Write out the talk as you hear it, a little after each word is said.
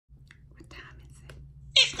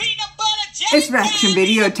It's reaction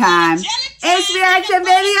video time. It's reaction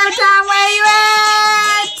video time. Where you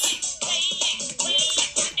at?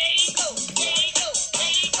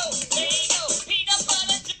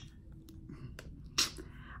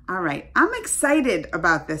 All right, I'm excited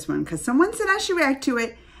about this one because someone said I should react to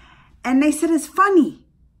it and they said it's funny.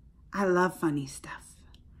 I love funny stuff.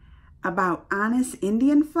 About honest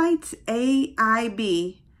Indian flights,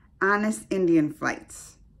 AIB, honest Indian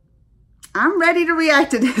flights. I'm ready to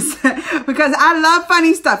react to this because I love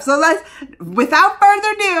funny stuff. So let's, without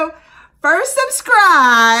further ado, first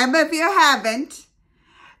subscribe if you haven't,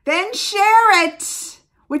 then share it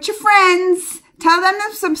with your friends. Tell them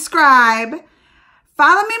to subscribe.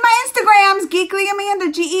 Follow me on my Instagrams, Geekly Amanda,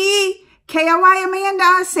 GEKOY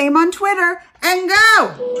Amanda, same on Twitter, and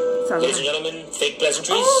go. Sorry. Ladies and gentlemen, fake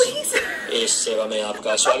pleasantries. Oh, Is seva mein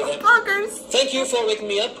aapka swagat hai. Thank you for waking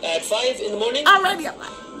me up at 5 in the morning. Already.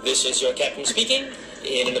 This is your captain speaking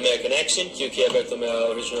in an American accent. क्योंकि अगर तुम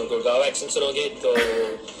original Gurgaon accent सुनोगे तो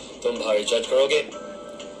तुम भारी judge करोगे.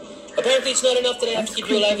 Apparently it's not enough that I have to keep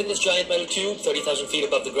you alive in this giant metal tube 30,000 feet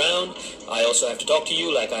above the ground. I also have to talk to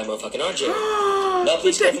you like I'm a fucking RJ. Now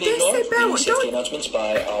please carefully ignore the safety announcements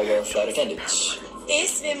by our flight attendants.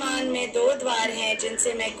 इस विमान में 2 द्वार हैं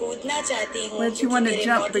जिनसे मैं कूदना चाहती हूँ। But you want to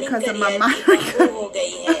jump because of my mic. हो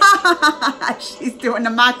गई है। She's doing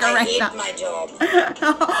the Macarena. I hate my job.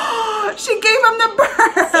 She gave him the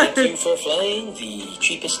bird. Thank you for flying the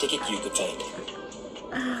cheapest ticket you could find.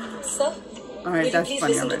 Sir, all right, that's please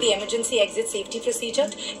funny. listen to the emergency exit safety procedure.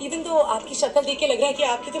 Even though आपकी शक्ल देख के लग रहा है कि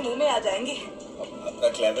आपके तो मुंह में आ जाएंगे। Oh,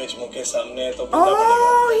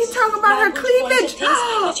 he's talking about her cleavage.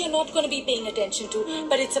 That you're not going to be paying attention to,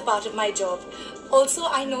 but it's a part of my job. Also,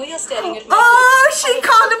 I know you're staring at me. Oh, she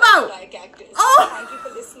called him out. Oh. Thank you for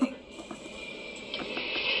listening.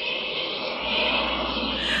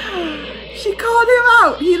 She called him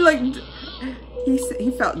out. He looked, he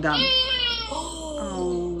felt dumb.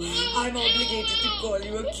 Oh. I'm obligated to call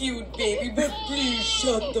you a cute baby, but please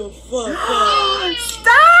shut the fuck up.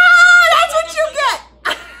 Stop! That's what you get.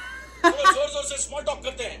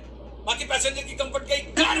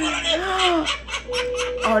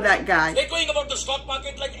 Oh, that guy. They're going about the stock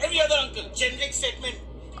market like every other uncle. Generic statement.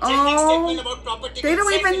 Oh, Statement about property. they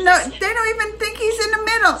don't even know. They don't even think he's in the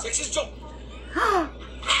middle. Sexist joke.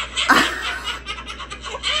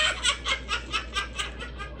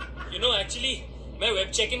 You know, actually, मैं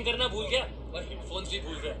web check-in करना भूल गया और headphones भी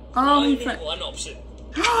भूल गया. Oh, he one option.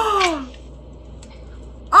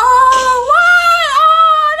 Oh, what?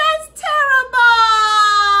 Oh, that's terrible.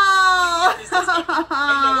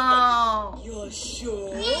 You're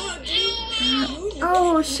sure?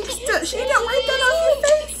 Oh, she didn't wipe that off your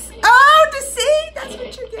face. Oh, to see? That's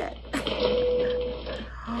what you get.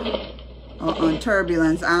 On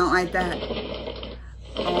turbulence, I don't like that.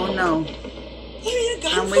 Oh no.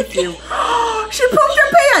 I'm with you. She pooped her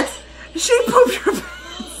pants. She pooped her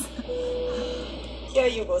pants. Here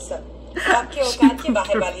you go, sir. आपके औकात के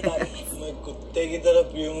बाहर वाली दारू। मैं कुत्ते की तरह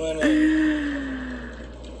पीऊंगा नहीं।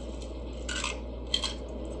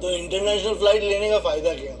 तो इंटरनेशनल फ्लाइट लेने का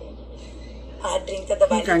फायदा क्या? हार्ड ड्रिंक का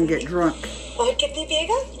दबाई। You can get drunk. और कितनी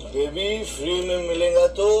पिएगा? बेबी फ्री में मिलेगा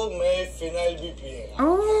तो मैं फिनाइल भी पिएगा।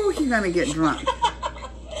 Oh, he's gonna get drunk.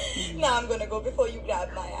 Now I'm gonna go before you grab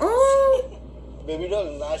my ass. Oh. Baby doll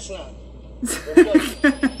नाचना।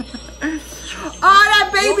 Oh, that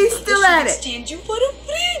baby's still at it. Exchange you for a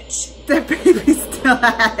fridge. That baby's still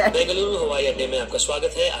at it. Bengaluru हवाई अड्डे में आपका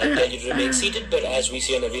स्वागत है. I tell you to remain seated, but as we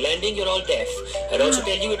see on every landing, you're all deaf. I'd also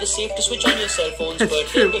tell you it is safe to switch on your cell phones,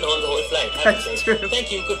 but you've been on the whole flight. That's true. Thank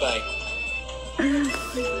you. Goodbye.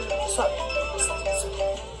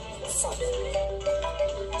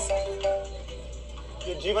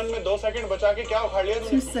 ये जीवन में 2 second बचा के क्या उखाड़ लिया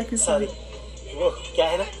तुमने? 2 seconds. Sorry. वो क्या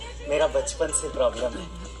है ना, मेरा बचपन से प्रॉब्लम है.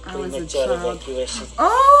 I was a child.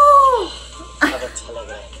 Oh! अब अच्छा लग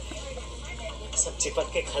रहा है. सब चिपक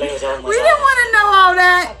के खड़े हो जाओ. We didn't want to know all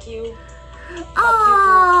that. Fuck you.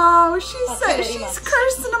 Oh, she said she's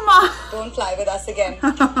cursing them all. Don't fly with us again.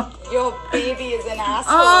 Your baby is an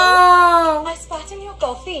asshole. Oh. I spat in your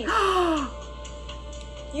coffee.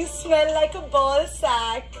 You smell like a ball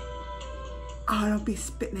sack. Oh, don't be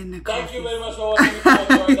spitting in the coffee. Thank you very much for watching.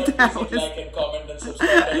 Like and comment and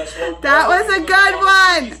subscribe. Tell us what That was a good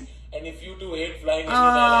one. And if you do hate flying in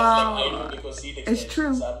airlines like I do, because seat It's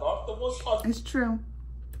true. extensions are not the most fun. It's true.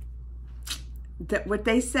 That what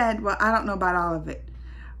they said, well, I don't know about all of it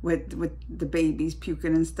with the babies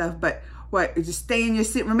puking and stuff, but what, just stay in your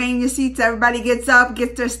seat, remain in your seats, everybody gets up,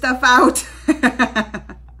 gets their stuff out.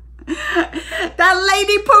 That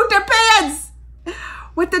lady pooped her pants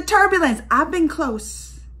with the turbulence. I've been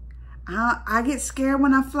close. I get scared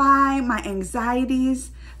when I fly, my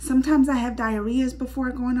anxieties. Sometimes I have diarrheas before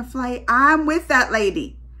I go on a flight. I'm with that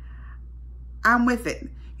lady. I'm with it.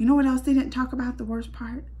 You know what else they didn't talk about, the worst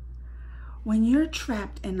part? When you're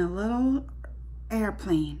trapped in a little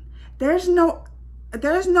airplane, there's no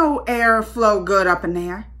airflow good up in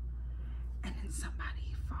there. And then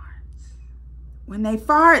somebody farts. When they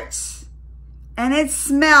farts, and it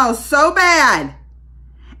smells so bad,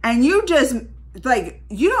 and you just, like,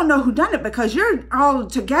 you don't know who done it because you're all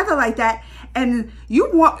together like that. And you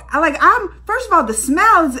want, like, first of all, the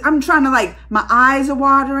smells, I'm trying to, like, my eyes are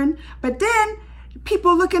watering. But then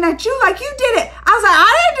people looking at you like you did it. I was like,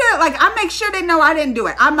 I didn't do it. Like, I make sure they know I didn't do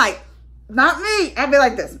it. I'm like, not me. I'd be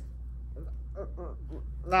like this.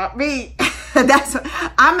 Not me.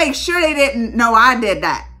 I make sure they didn't know I did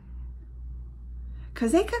that.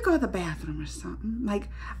 Because they could go to the bathroom or something. Like,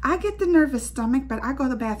 I get the nervous stomach, but I go to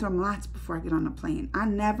the bathroom lots before I get on the plane.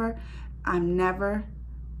 I'm never,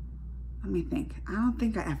 let me think. I don't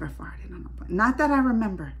think I ever farted on a plane. Not that I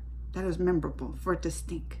remember. That was memorable for it to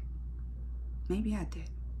stink. Maybe I did.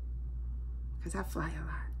 Because I fly a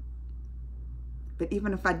lot. But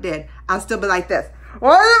even if I did, I'll still be like this.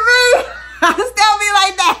 What is it me? I'll still be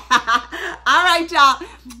like that. All right, y'all.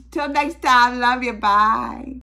 Till next time. Love you. Bye.